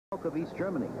of East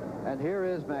Germany. And here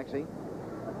is Maxi,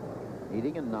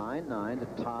 needing a 9-9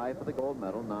 to tie for the gold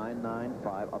medal,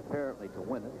 9-9-5, apparently to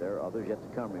win it. There are others yet to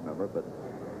come, remember, but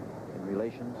in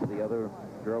relation to the other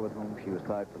girl with whom she was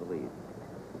tied for the lead.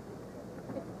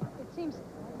 It seems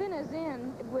thin as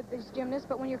in with these gymnasts,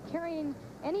 but when you're carrying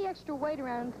any extra weight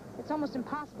around, it's almost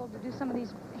impossible to do some of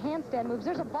these handstand moves.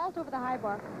 There's a vault over the high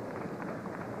bar.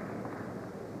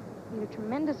 You need a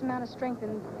tremendous amount of strength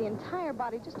in the entire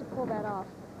body just to pull that off.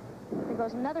 There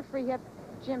goes another free hip.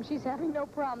 Jim, she's having no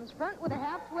problems. Front with a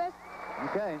half twist.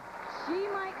 Okay. She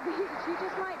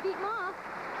just might beat Ma.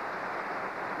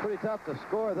 Pretty tough to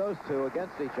score those two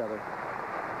against each other.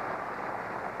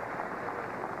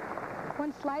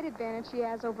 One slight advantage she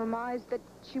has over Ma is that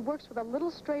she works with a little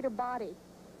straighter body,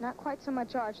 not quite so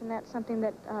much arch, and that's something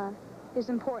that is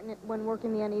important when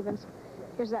working the unevens.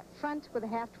 Here's that front with a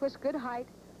half twist, good height,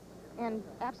 and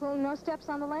absolutely no steps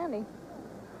on the landing.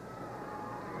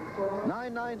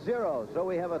 9-9-0, so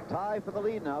we have a tie for the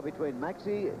lead now between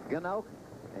Maxi GNAUCK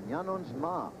and Yanun's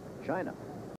Ma, China.